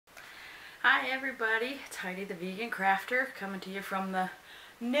Hi everybody, it's Heidi the Vegan Crafter coming to you from the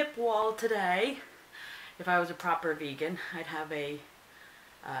nip wall today. If I was a proper vegan, I'd have a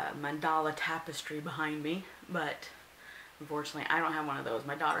mandala tapestry behind me, but unfortunately I don't have one of those.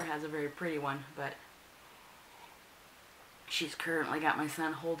 My daughter has a very pretty one, but she's currently got my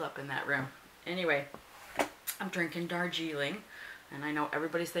son holed up in that room. Anyway, I'm drinking Darjeeling, and I know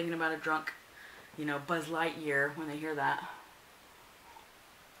everybody's thinking about a drunk, Buzz Lightyear when they hear that.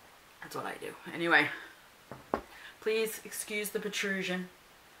 That's what I do. Anyway, please excuse the protrusion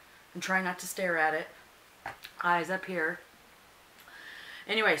and try not to stare at it. Eyes up here.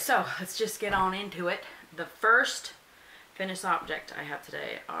 Anyway, so let's just get on into it. The first finished object I have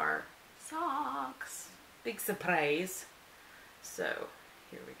today are socks. Big surprise. So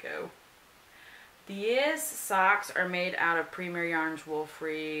here we go. These socks are made out of Premier Yarns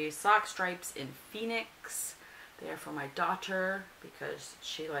wool-free sock stripes in Phoenix. They're for my daughter because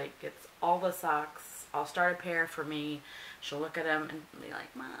she gets all the socks. I'll start a pair for me. She'll look at them and be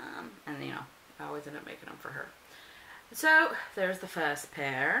like, Mom. And I always end up making them for her. So there's the first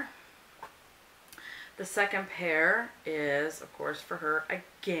pair. The second pair is, of course, for her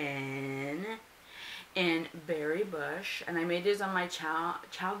again in Berry Bush. And I made these on my Chow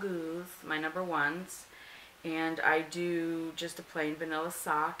Goose, my #1s. And I do just a plain vanilla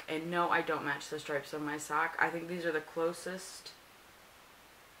sock. And no, I don't match the stripes on my sock. I think these are the closest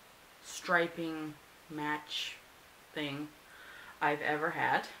striping match thing I've ever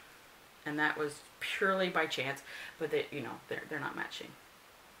had. And that was purely by chance. But they're not matching.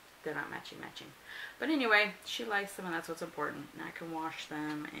 They're not matching. But anyway, she likes them and that's what's important. And I can wash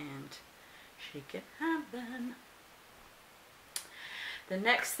them and she can have them. The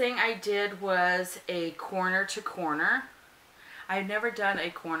next thing I did was a corner to corner. I've never done a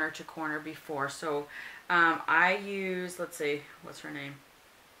corner to corner before, so I use, let's see, what's her name?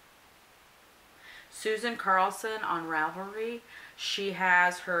 Susan Carlson on Ravelry. She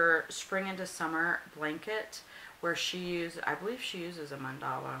has her spring into summer blanket where I believe she uses a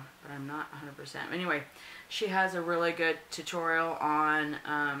mandala, but I'm not 100%. Anyway, she has a really good tutorial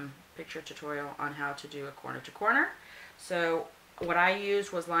on, picture tutorial on how to do a corner to corner. So what I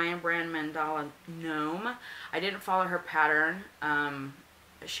used was Lion Brand Mandala Gnome. I didn't follow her pattern. I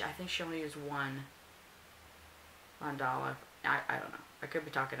think she only used one mandala. I don't know. I could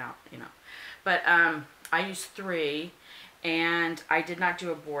be talking out, But I used 3, and I did not do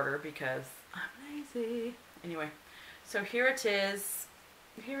a border because I'm lazy. Anyway, so here it is.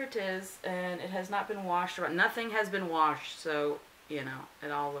 Here it is, and it has not been washed. Nothing has been washed, so, it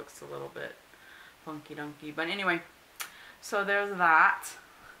all looks a little bit funky-dunky. But anyway, so there's that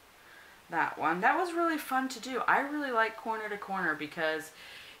one. That was really fun to do. I really like corner to corner because,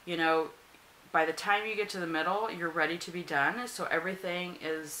 by the time you get to the middle, you're ready to be done. So everything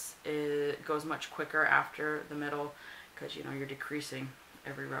goes much quicker after the middle because, you're decreasing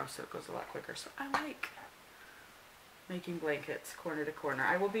every row, so it goes a lot quicker. So I like making blankets corner to corner.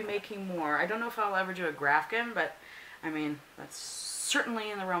 I will be making more. I don't know if I'll ever do a Grafkin, but I mean, that's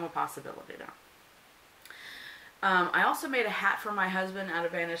certainly in the realm of possibility now. I also made a hat for my husband out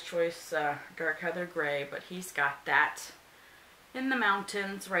of Vanna's Choice Dark Heather Gray, but he's got that in the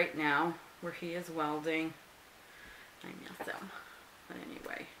mountains right now where he is welding. I miss him. But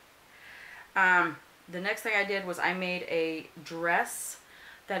anyway. The next thing I did was I made a dress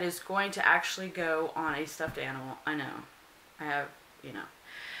that is going to actually go on a stuffed animal. I know. I have,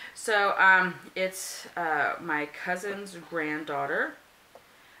 So, it's my cousin's granddaughter.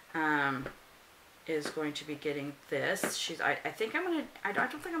 Is going to be getting this. I don't think I'm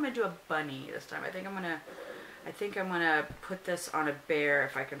gonna do a bunny this time. I think I'm gonna put this on a bear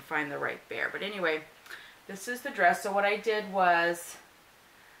if I can find the right bear. But anyway, this is the dress. So what I did was,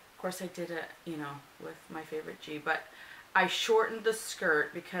 of course I did it, with my favorite G, but I shortened the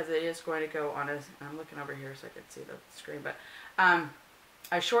skirt because it is going to go on I'm looking over here so I can see the screen, but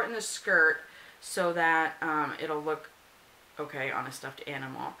I shortened the skirt so that it'll look okay on a stuffed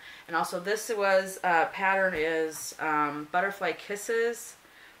animal. And also this was pattern is Butterfly Kisses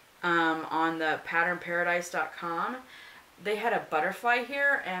on the patternparadise.com. They had a butterfly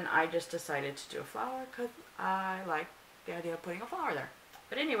here and I just decided to do a flower because I like the idea of putting a flower there.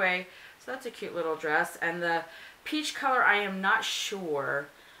 But anyway, so that's a cute little dress. And the peach color, I am not sure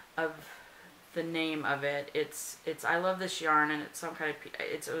of the name of it. It's I love this yarn, and it's some kind of,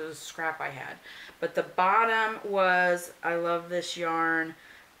 it was a scrap I had. But the bottom was I love this yarn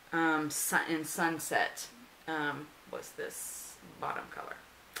in Sunset was this bottom color.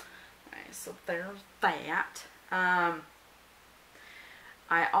 Alright, so there's that. I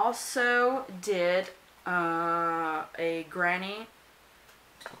also did a granny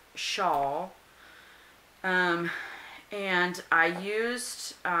shawl. And I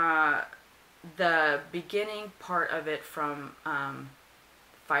used the beginning part of it from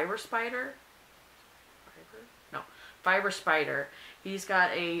Fiber Spider. Fiber Spider. He's got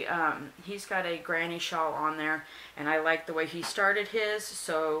a granny shawl on there, and I like the way he started his,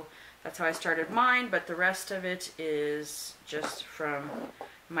 so that's how I started mine, but the rest of it is just from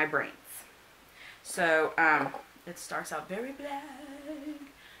my brains. So it starts out very black,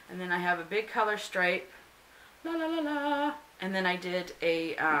 and then I have a big color stripe, la la la la, and then I did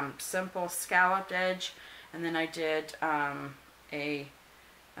a simple scalloped edge, and then I did what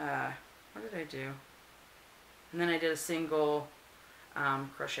did I do? And then I did a single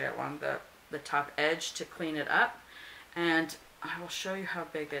crochet along the top edge to clean it up. And I will show you how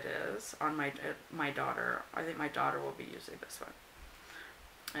big it is on my daughter. I think my daughter will be using this one.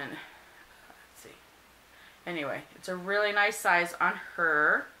 And let's see. Anyway, it's a really nice size on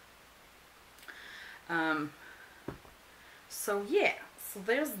her. So yeah, so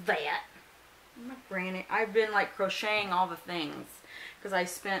there's that. My granny, I've been like crocheting all the things, because I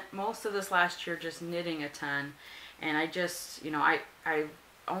spent most of this last year just knitting a ton, and I just, you know, I've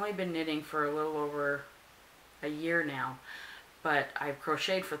only been knitting for a little over a year now, but I've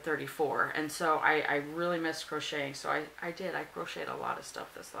crocheted for 34, and so I really missed crocheting, so I crocheted a lot of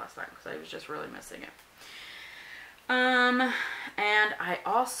stuff this last time, because I was just really missing it. And I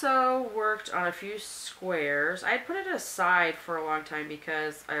also worked on a few squares. I had put it aside for a long time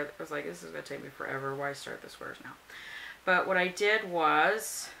because I was like, this is going to take me forever. Why start the squares now? But what I did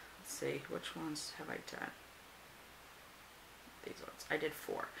was, let's see, which ones have I done? These ones. I did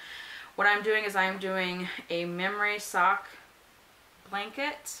 4. What I'm doing is I'm doing a memory sock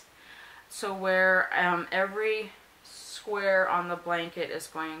blanket. So where every square on the blanket is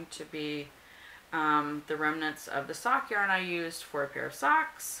going to be the remnants of the sock yarn I used for a pair of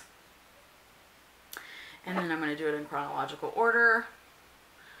socks. And then I'm going to do it in chronological order.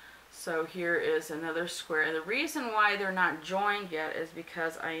 So here is another square. And the reason why they're not joined yet is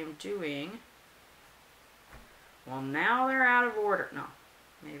because I am doing, well, now they're out of order. No,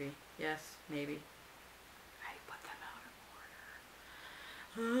 maybe, yes, maybe. I put them out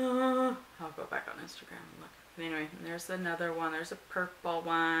of order. I'll go back on Instagram and look. But anyway, there's another one. There's a purple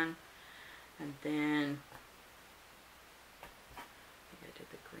one. And then, I think I did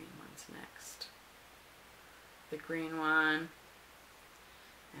the green ones next. The green one,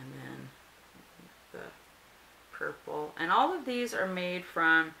 and then the purple. And all of these are made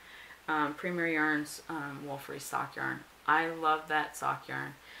from Premier Yarn's wool-free sock yarn. I love that sock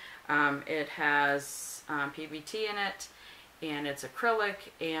yarn. It has PBT in it, and it's acrylic,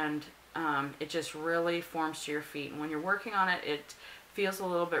 and it just really forms to your feet. And when you're working on it, it feels a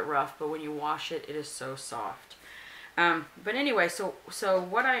little bit rough, but when you wash it, it is so soft. But anyway, so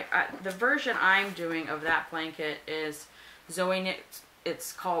what the version I'm doing of that blanket is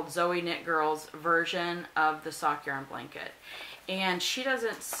it's called Zoenitgirl's version of the sock yarn blanket. And she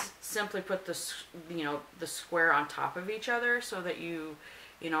doesn't simply put the square on top of each other so that you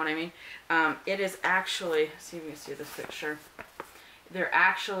know what I mean? It is actually, see if you can see this picture. They're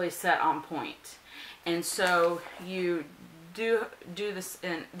actually set on point. And so you do this,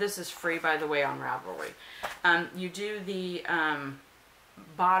 and this is free, by the way, on Ravelry. You do the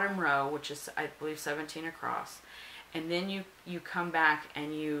bottom row, which is, I believe, 17 across, and then you come back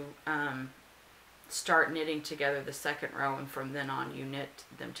and you start knitting together the second row, and from then on you knit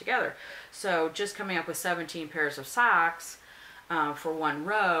them together. So just coming up with 17 pairs of socks for one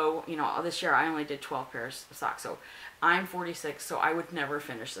row, you know, this year I only did 12 pairs of socks, so I'm 46, so I would never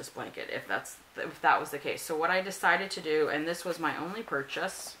finish this blanket if that was the case. So what I decided to do, and this was my only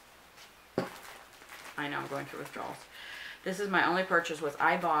purchase, I know I'm going through withdrawals. This is my only purchase, was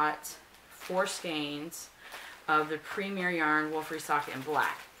I bought 4 skeins of the Premier Yarn wool-free sock in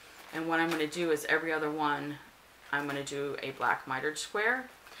black. And what I'm going to do is every other one, I'm going to do a black mitered square.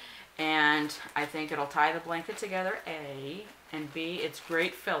 And I think it'll tie the blanket together, A, and B, it's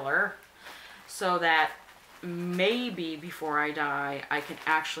great filler, so that maybe before I die, I can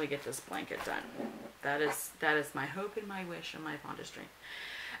actually get this blanket done. That is my hope and my wish and my fondest dream.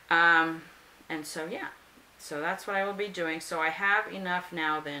 And so yeah, so that's what I will be doing. So I have enough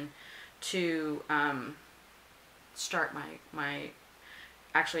now then to start my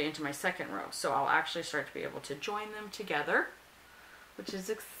actually into my second row. So I'll actually start to be able to join them together, which is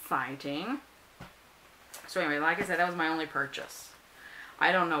exciting. So anyway, like I said, that was my only purchase.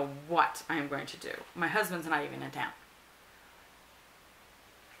 I don't know what I am going to do. My husband's not even in town.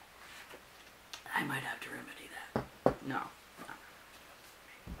 I might have to remedy that. No.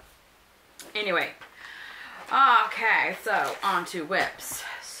 Anyway. Okay, so on to whips.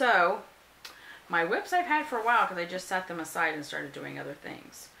 So my whips I've had for a while because I just set them aside and started doing other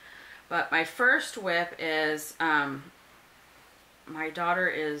things. But my first whip is, my daughter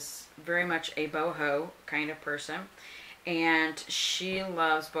is very much a boho kind of person, and she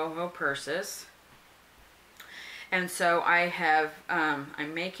loves boho purses. And so I have,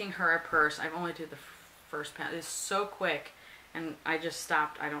 I'm making her a purse. I've only did the first panel. It's so quick, and I just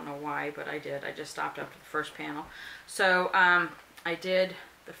stopped. I don't know why, but I did. I just stopped after the first panel. So I did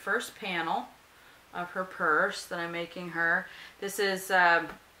the first panel of her purse that I'm making her. This is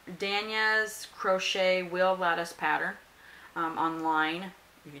Danya's crochet wheel lattice pattern online.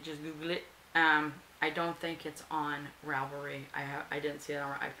 You can just Google it. I don't think it's on Ravelry. I didn't see it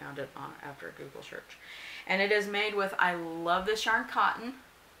on. I found it on after a Google search, and it is made with I love this yarn cotton.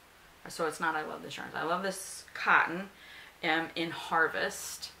 So it's not I love this yarn. I love this cotton in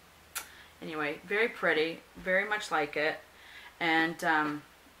Harvest. Anyway, very pretty, very much like it, and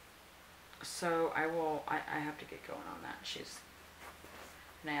so I have to get going on that. She's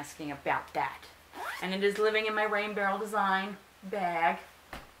been asking about that, and it is living in my Rain Barrel Design bag.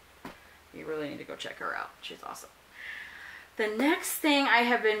 You really need to go check her out. She's awesome. The next thing I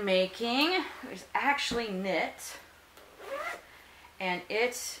have been making is actually knit. And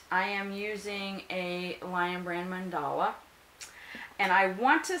I am using a Lion Brand mandala. And I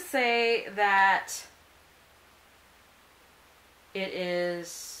want to say that it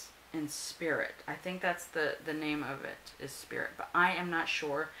is in Spirit. I think that's the name of it, is Spirit. But I am not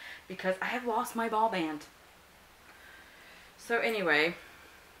sure because I have lost my ball band. So anyway,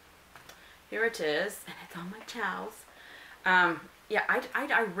 here it is, and it's on my towels. Yeah,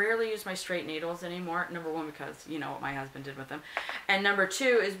 I rarely use my straight needles anymore. Number one, because you know what my husband did with them. And number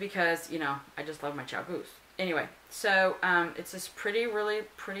two is because, you know, I just love my chow goose. Anyway, so it's this really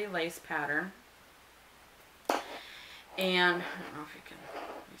pretty lace pattern. And I don't know if you can,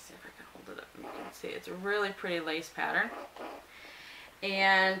 let me see if I can hold it up and you can see. It's a really pretty lace pattern.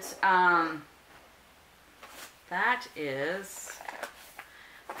 And that is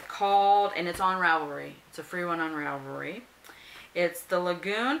called, and it's on Ravelry. It's a free one on Ravelry. It's the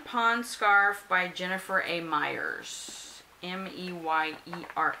Lagoon Pond Scarf by Jennifer A. Meyers. M-E-Y-E-R-S.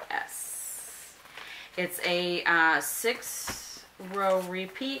 It's a 6-row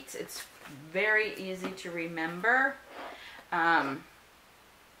repeat. It's very easy to remember. And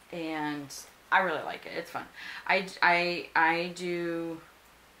I really like it. It's fun. I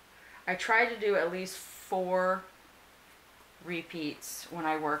try to do at least 4 repeats when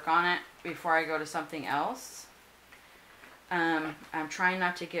I work on it before I go to something else. I'm trying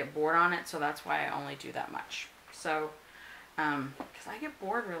not to get bored on it, so that's why I only do that much. So, because I get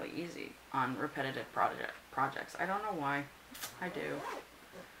bored really easy on repetitive projects. I don't know why. I do.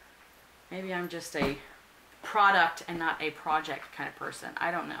 Maybe I'm just a product and not a project kind of person. I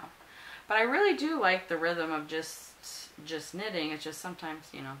don't know. But I really do like the rhythm of just knitting. It's just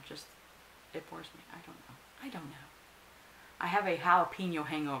sometimes, you know, just it bores me. I don't know. I don't know. I have a jalapeno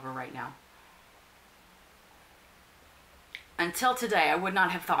hangover right now. Until today, I would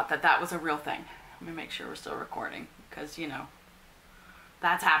not have thought that that was a real thing. Let me make sure we're still recording, because, you know,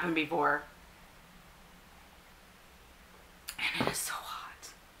 that's happened before. And it is so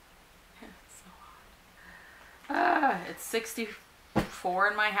hot. It is so hot. It's 64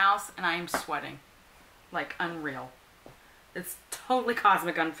 in my house, and I am sweating. Like, unreal. It's totally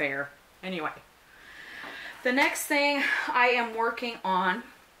cosmic unfair. Anyway. The next thing I am working on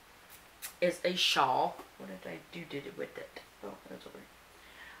is a shawl. What did I do with it? Oh, that's over.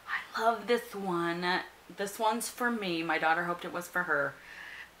 I love this one. This one's for me. My daughter hoped it was for her.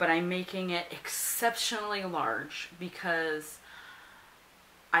 But I'm making it exceptionally large because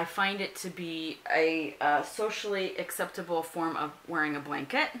I find it to be a socially acceptable form of wearing a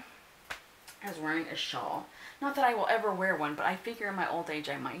blanket as wearing a shawl. Not that I will ever wear one, but I figure in my old age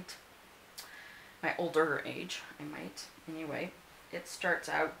I might. My older age, I might. Anyway, it starts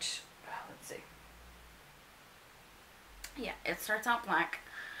out, let's see. Yeah, it starts out black.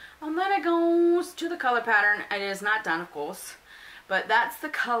 And then it goes to the color pattern. It is not done, of course. But that's the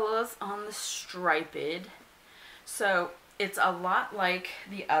colors on the striped. So it's a lot like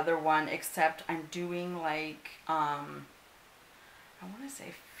the other one, except I'm doing like, I want to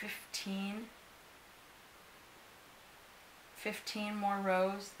say 15 more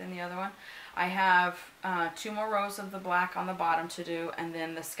rows than the other one. I have 2 more rows of the black on the bottom to do, and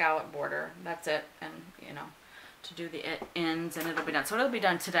then the scallop border. That's it, and you know, to do the ends, and it'll be done. So it'll be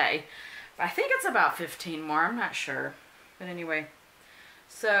done today. But I think it's about 15 more. I'm not sure, but anyway.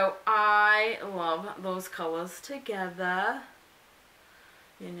 So I love those colors together.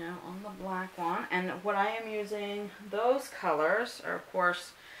 You know, on the black one, and what I am using those colors are, of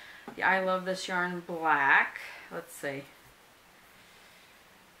course, the I Love This Yarn black. Let's see.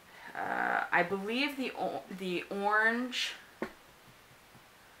 I believe the orange,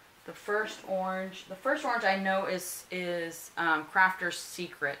 the first orange I know is Crafter's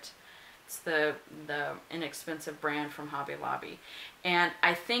Secret. It's the inexpensive brand from Hobby Lobby. And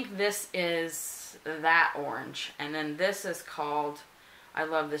I think this is that orange. And then this is called I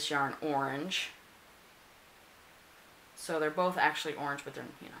Love This Yarn Orange. So they're both actually orange, but they're,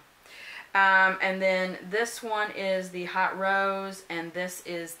 you know. And then this one is the Hot Rose, and this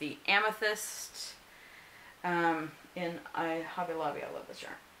is the Amethyst. In Hobby Lobby, I love this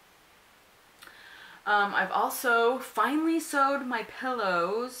yarn. I've also finally sewed my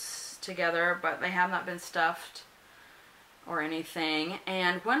pillows together, but they have not been stuffed or anything.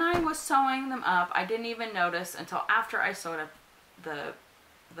 And when I was sewing them up, I didn't even notice until after I sewed up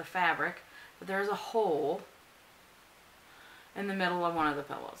the fabric, but there's a hole in the middle of one of the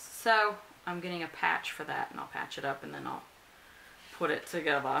pillows. So I'm getting a patch for that, and I'll patch it up and then I'll put it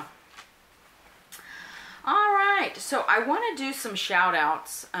together. Alright, so I want to do some shout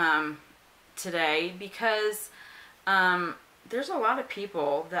outs today because there's a lot of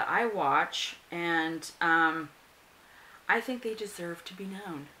people that I watch, and I think they deserve to be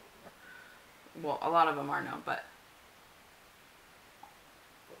known. Well, a lot of them are known, but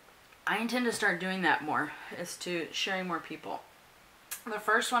I intend to start doing that more, is to sharing more people. The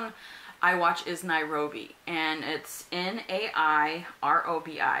first one I watch is Nairobi, and it's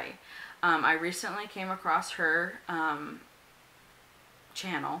Nairobi. I recently came across her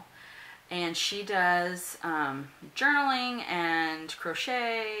channel, and she does journaling and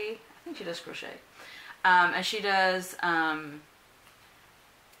crochet. I think she does crochet. And she does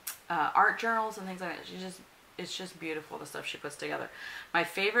art journals and things like that. It's just beautiful, the stuff she puts together. My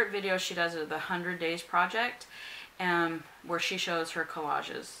favorite video she does is the 100 Days Project, where she shows her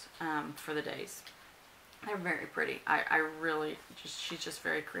collages for the days. They're very pretty. I really she's just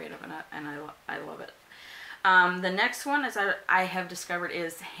very creative, and I love it. The next one is I have discovered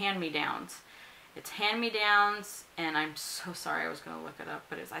is Handmedownz. It's Handmedownz, and I'm so sorry, I was going to look it up,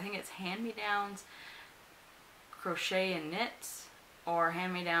 but I think it's Handmedownz Crochet and Knits, or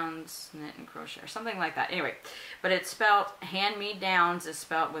Handmedownz Knit and Crochet, or something like that. Anyway, but it's spelled, Handmedownz is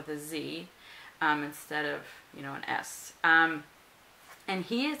spelled with a Z instead of, you know, an S. And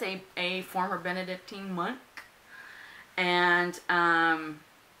he is a former Benedictine monk, and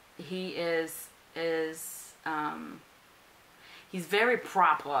he is he's very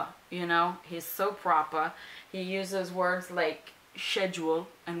proper, you know. He's so proper. He uses words like schedule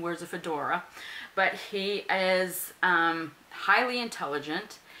and wears a fedora, but he is highly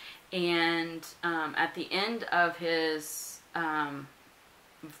intelligent, and at the end of his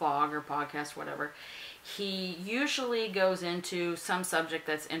vlog or podcast, whatever, he usually goes into some subject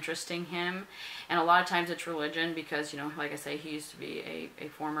that's interesting him, and a lot of times it's religion, because, you know, like I say, he used to be a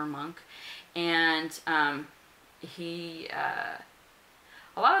former monk, and he a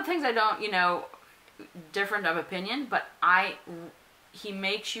lot of things I don't, you know, different of opinion, but he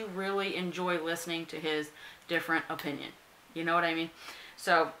makes you really enjoy listening to his different opinion. You know what I mean?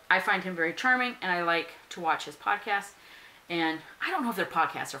 So I find him very charming, and I like to watch his podcasts. And I don't know if they're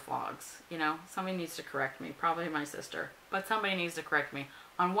podcasts or vlogs, you know. Somebody needs to correct me, probably my sister. But somebody needs to correct me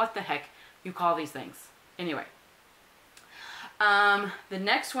on what the heck you call these things. Anyway. The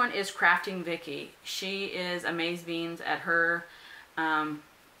next one is Crafting Vicky. She is amazebeans at her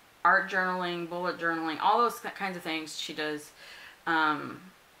art journaling, bullet journaling, all those kinds of things. She does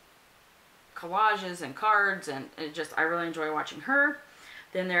collages and cards, and I really enjoy watching her.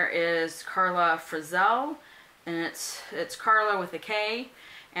 Then there is Karla Frizzelle, and it's Karla with a K,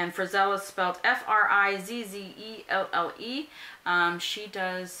 and Frizzelle is spelled Frizzelle. She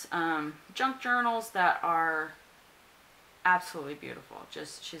does junk journals that are absolutely beautiful.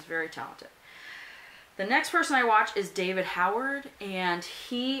 She's very talented. The next person I watch is David Howard, and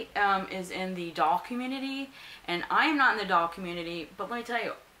he is in the doll community, and I am not in the doll community, but let me tell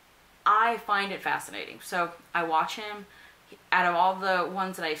you, I find it fascinating. So I watch him. Out of all the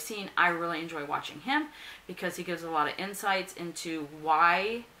ones that I've seen, I really enjoy watching him, because he gives a lot of insights into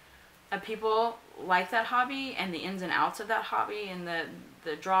why people like that hobby, and the ins and outs of that hobby, and the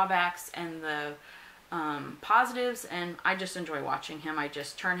drawbacks and the positives, and I just enjoy watching him. I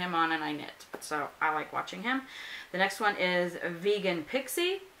just turn him on and I knit, so I like watching him. The next one is Vegan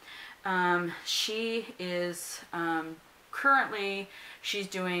Pixie. She is currently, she's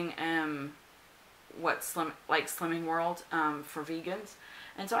doing Slimming World for vegans,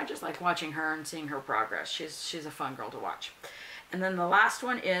 and so I just like watching her and seeing her progress. She's a fun girl to watch. And then the last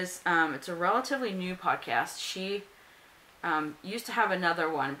one is it's a relatively new podcast. She used to have another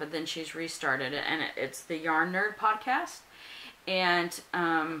one, but then she's restarted it, and it's the Yarn Nerd podcast. And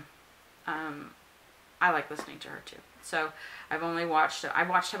I like listening to her too. So I've only watched, I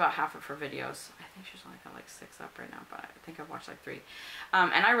watched about half of her videos. I think she's only got like 6 up right now, but I think I've watched like 3.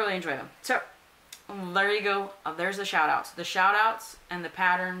 And I really enjoy them. So there you go. There's the shout outs. The shout outs and the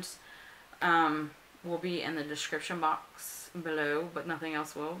patterns will be in the description box below, but nothing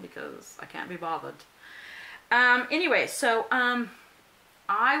else will because I can't be bothered. Anyway, so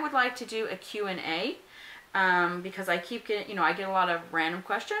I would like to do a Q&A. Because I keep getting, you know, I get a lot of random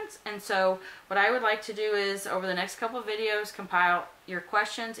questions, and so what I would like to do is over the next couple of videos compile your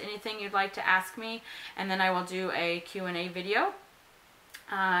questions, anything you'd like to ask me, and then I will do a Q&A video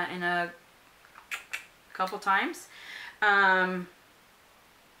in a couple times,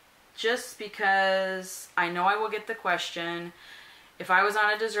 just because I know I will get the question, if I was on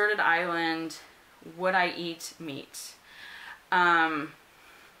a deserted island, would I eat meat?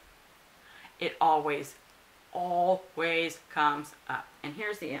 It always comes up. And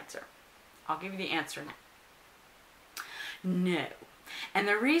here's the answer. I'll give you the answer now. No. And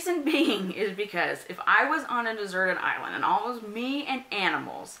the reason being is because if I was on a deserted island and all was me and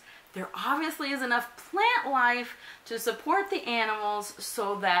animals, there obviously is enough plant life to support the animals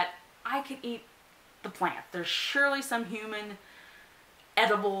so that I could eat the plant. There's surely some human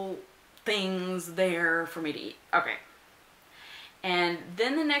edible things there for me to eat. Okay. And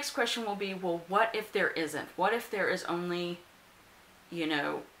then the next question will be, well, what if there isn't? What if there is only, you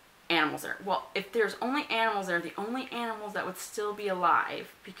know, animals there? Well, if there's only animals there, the only animals that would still be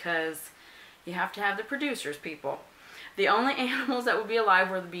alive, because you have to have the producers, people. The only animals that would be alive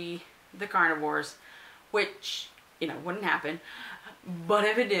would be the carnivores, which, you know, wouldn't happen. But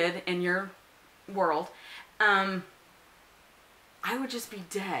if it did in your world, I would just be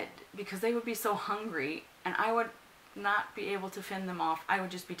dead because they would be so hungry, and I would not be able to fend them off. I would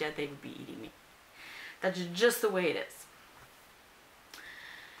just be dead. They would be eating me. That's just the way it is.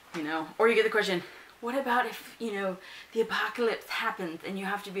 You know, or you get the question, what about if, you know, the apocalypse happens and you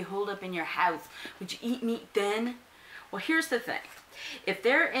have to be holed up in your house? Would you eat meat then? Well, here's the thing. If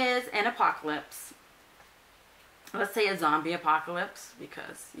there is an apocalypse, let's say a zombie apocalypse,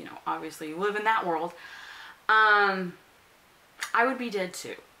 because, you know, obviously you live in that world, I would be dead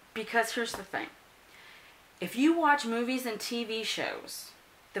too. Because here's the thing. If you watch movies and TV shows,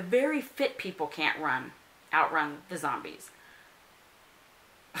 the very fit people can't outrun the zombies.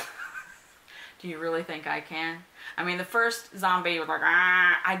 Do you really think I can? I mean, the first zombie was like,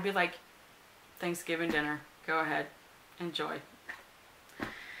 ah, I'd be like, Thanksgiving dinner, go ahead, enjoy.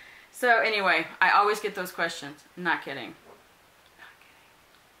 So anyway, I always get those questions. Not kidding.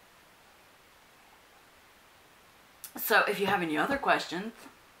 So if you have any other questions,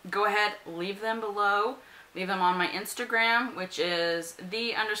 go ahead, leave them below. Leave them on my Instagram, which is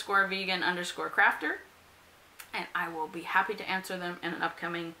 _vegan_crafter. And I will be happy to answer them in an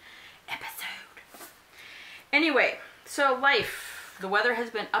upcoming episode. Anyway, so life. The weather has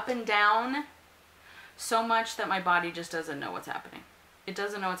been up and down so much that my body just doesn't know what's happening. It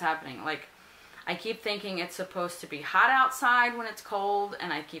doesn't know what's happening. Like, I keep thinking it's supposed to be hot outside when it's cold,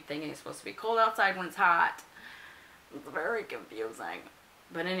 and I keep thinking it's supposed to be cold outside when it's hot. It's very confusing.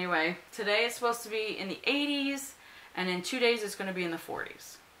 But anyway, today it's supposed to be in the 80s, and in 2 days it's going to be in the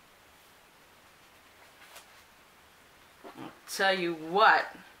 40s. I'll tell you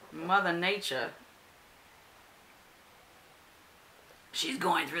what, Mother Nature, she's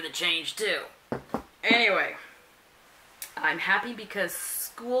going through the change too. Anyway, I'm happy because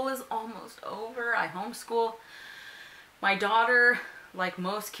school is almost over. I homeschool. My daughter, like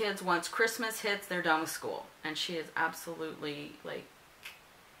most kids, once Christmas hits, they're done with school. And she is absolutely, like,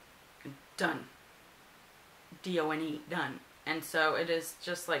 done. D-O-N-E, done. And so it is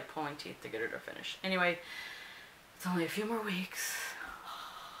just like pulling teeth to get her to finish. Anyway, it's only a few more weeks.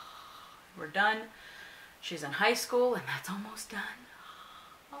 We're done. She's in high school, and that's almost done.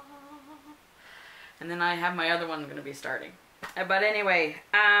 And then I have my other one going to be starting. But anyway,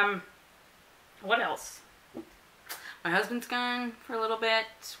 what else? My husband's gone for a little bit.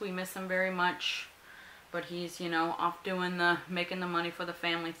 We miss him very much. But he's, you know, off doing making the money for the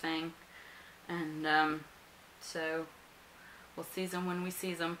family thing. And so we'll see them when we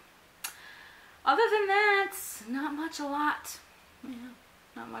see them. Other than that, not much, a lot. Yeah,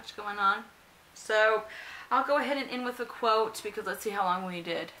 not much going on. So I'll go ahead and end with a quote because let's see how long we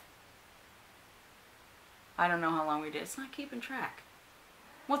did. I don't know how long we did. It's not keeping track.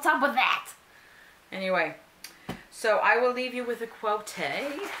 What's up with that? Anyway, so I will leave you with a quote.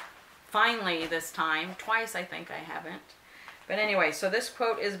 Finally this time. Twice I think I haven't. But anyway, so this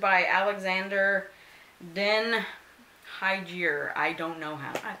quote is by Alexander Den Hyger. I don't know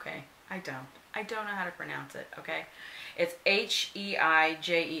how. Okay, I don't know how to pronounce it. Okay, it's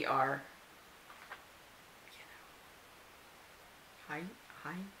Heijer.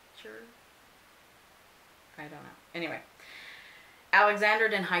 Hyger. I don't know. Anyway, Alexander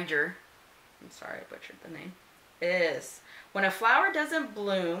Den Hyger. I'm sorry, I butchered the name. Is when a flower doesn't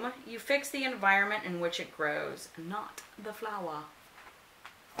bloom, you fix the environment in which it grows, not the flower.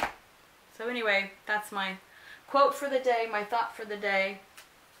 So anyway, that's my quote for the day, my thought for the day.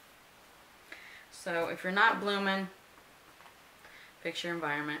 So if you're not blooming, fix your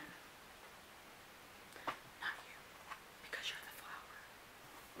environment. Not you, because you're the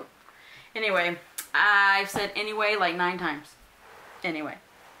flower. Anyway, I've said anyway like 9 times. Anyway.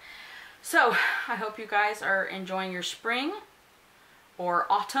 So, I hope you guys are enjoying your spring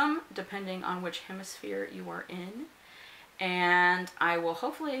or autumn, depending on which hemisphere you are in. And I will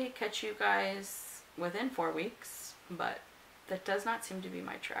hopefully catch you guys within 4 weeks, but that does not seem to be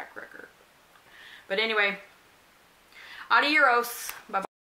my track record. But anyway, adios. Bye-bye.